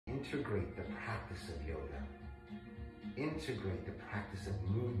integrate the practice of yoga. Integrate the practice of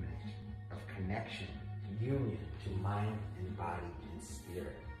movement, of connection, union to mind and body and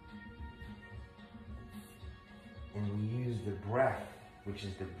spirit. And we use the breath, which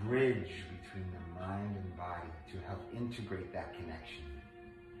is the bridge between the mind and body, to help integrate that connection.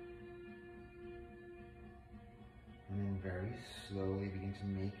 And then very slowly begin to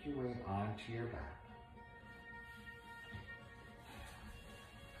make your way onto your back.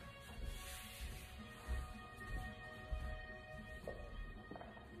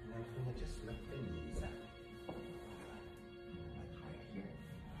 And then from there, just lift the knees up. Like right here.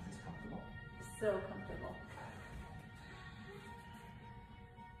 Is this comfortable? So comfortable.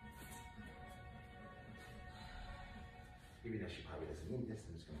 Even though she probably doesn't need this,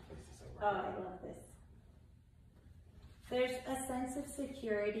 I'm just going to place this over. Oh, I love this. There's a sense of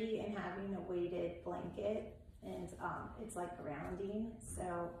security in having a weighted blanket, and it's like grounding.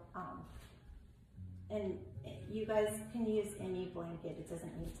 So, and you guys can use any blanket. It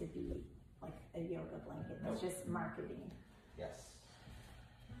doesn't need to be like a yoga blanket. That's just marketing. Yes.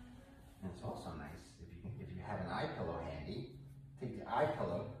 And it's also nice if you have an eye pillow handy, take the eye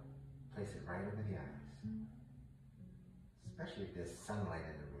pillow, place it right over the eyes. Especially if there's sunlight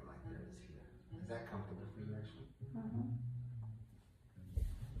in the room like there is here. Is that comfortable for you actually? Mm-hmm.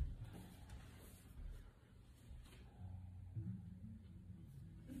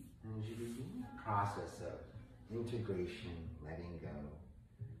 And as you begin the process of integration, letting go,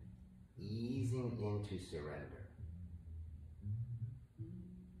 easing into surrender,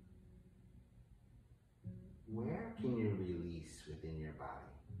 where can you release within your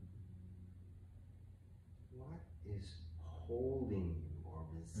body? What is holding you or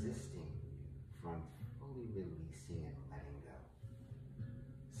resisting you from fully releasing and letting go?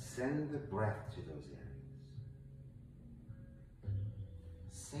 Send the breath to those areas.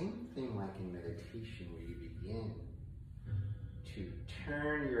 Same thing like in meditation, where you begin to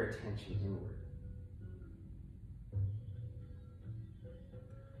turn your attention inward.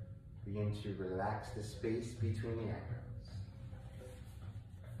 Begin to relax the space between the eyebrows.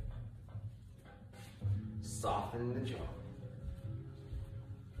 Soften the jaw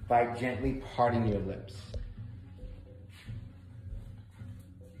by gently parting your lips.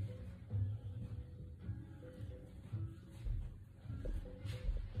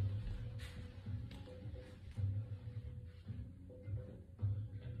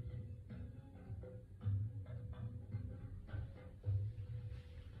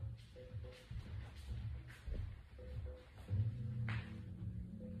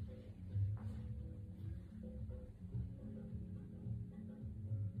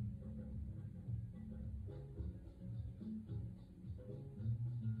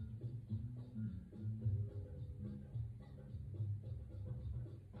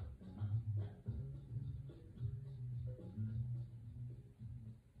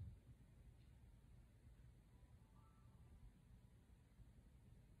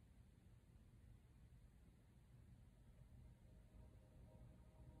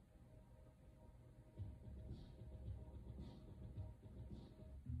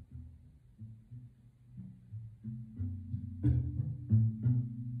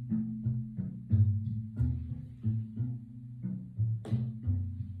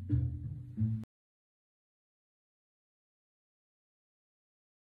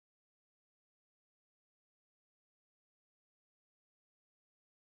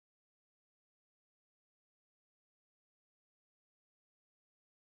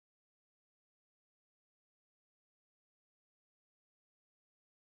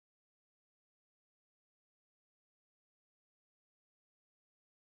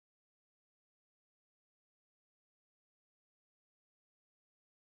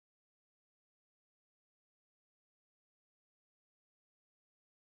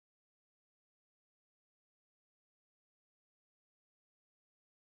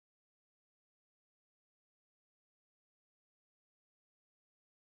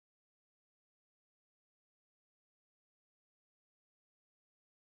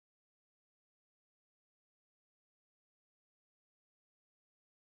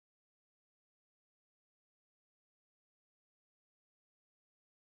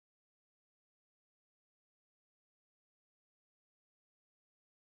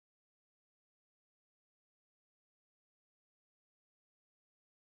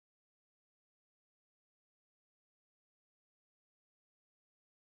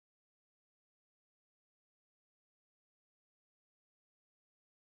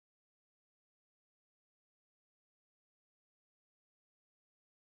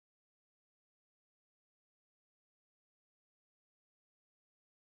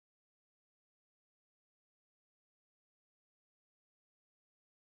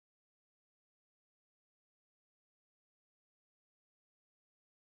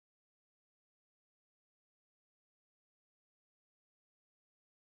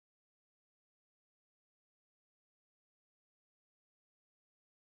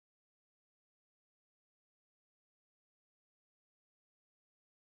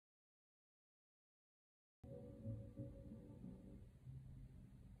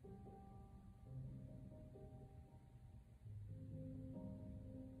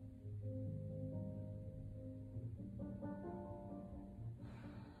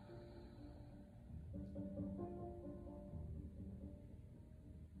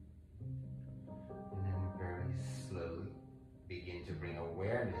 to bring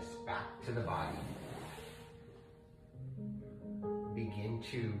awareness back to the body. Begin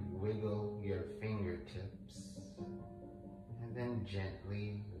to wiggle your fingertips and then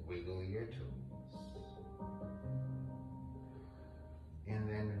gently wiggle your toes. And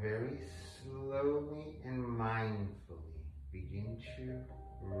then very slowly and mindfully begin to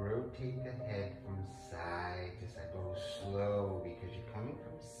rotate the head from side to side. Go slow because you're coming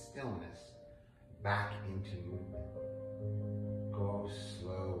from stillness back into movement. Go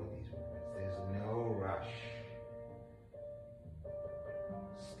slow with these movements. There's no rush.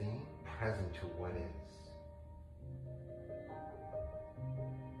 Staying present to what is.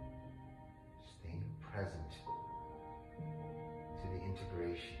 Staying present to the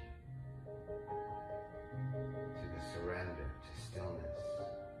integration, to the surrender, to stillness,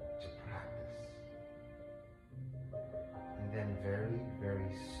 to practice. And then very,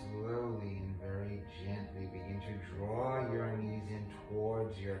 very slowly and very gently begin to draw your knees in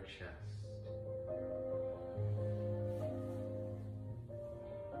towards your chest.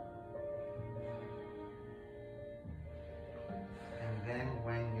 And then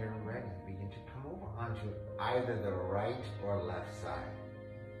when you're ready, begin to come over onto either the right or left side.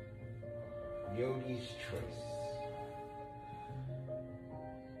 Yogi's choice.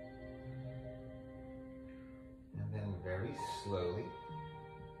 And then very slowly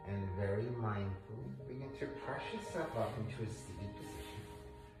and very mindfully begin to press yourself up into a seated position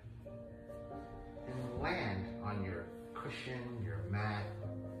and land on your cushion, your mat,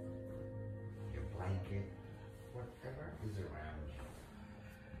 your blanket, whatever is around you.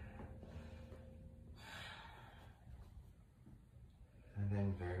 And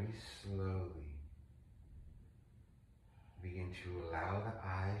then very slowly begin to allow the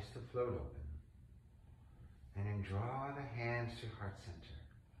eyes to float open and then draw the hands to heart center.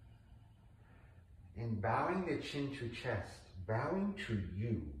 In bowing the chin to chest, bowing to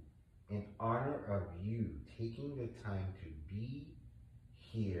you in honor of you, taking the time to be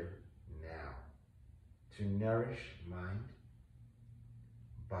here now, to nourish mind,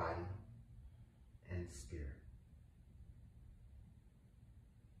 body, and spirit.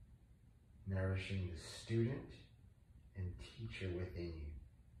 Nourishing the student and teacher within you,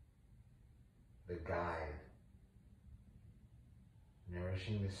 the guide,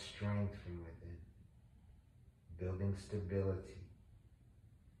 nourishing the strength from within, building stability,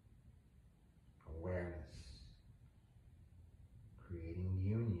 awareness, creating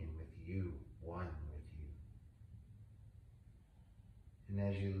union with you, one with you. And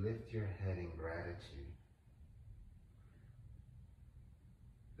as you lift your head in gratitude,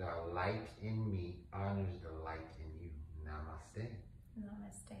 the light in me honors the light in you. Namaste.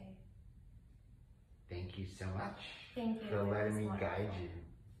 Namaste. Thank you so much. Thank you. For letting me wonderful. guide you.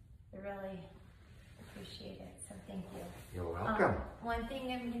 I really appreciate it, so thank you. You're welcome. One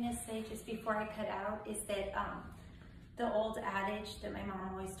thing I'm going to say just before I cut out is that the old adage that my mom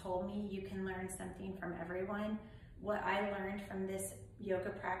always told me, you can learn something from everyone. What I learned from this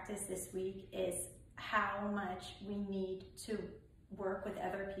yoga practice this week is how much we need to work with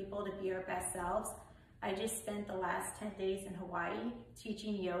other people to be our best selves. I just spent the last 10 days in Hawaii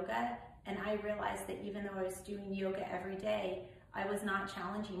teaching yoga, and I realized that even though I was doing yoga every day, I was not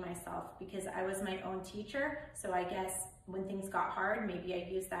challenging myself because I was my own teacher. So I guess when things got hard, maybe I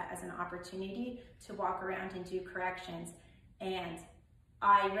used that as an opportunity to walk around and do corrections. And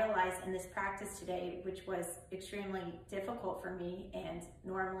I realized in this practice today, which was extremely difficult for me, and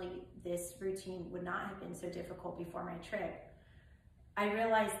normally this routine would not have been so difficult before my trip, I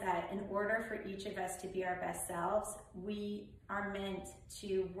realized that in order for each of us to be our best selves, we are meant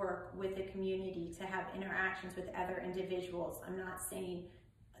to work with the community, to have interactions with other individuals. I'm not saying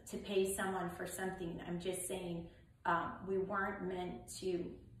to pay someone for something. I'm just saying we weren't meant to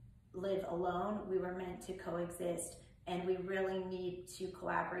live alone. We were meant to coexist, and we really need to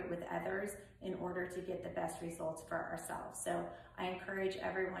collaborate with others in order to get the best results for ourselves. So I encourage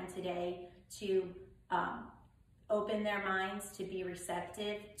everyone today to open their minds, to be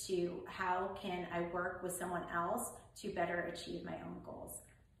receptive to how can I work with someone else to better achieve my own goals.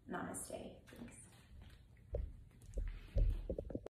 Namaste.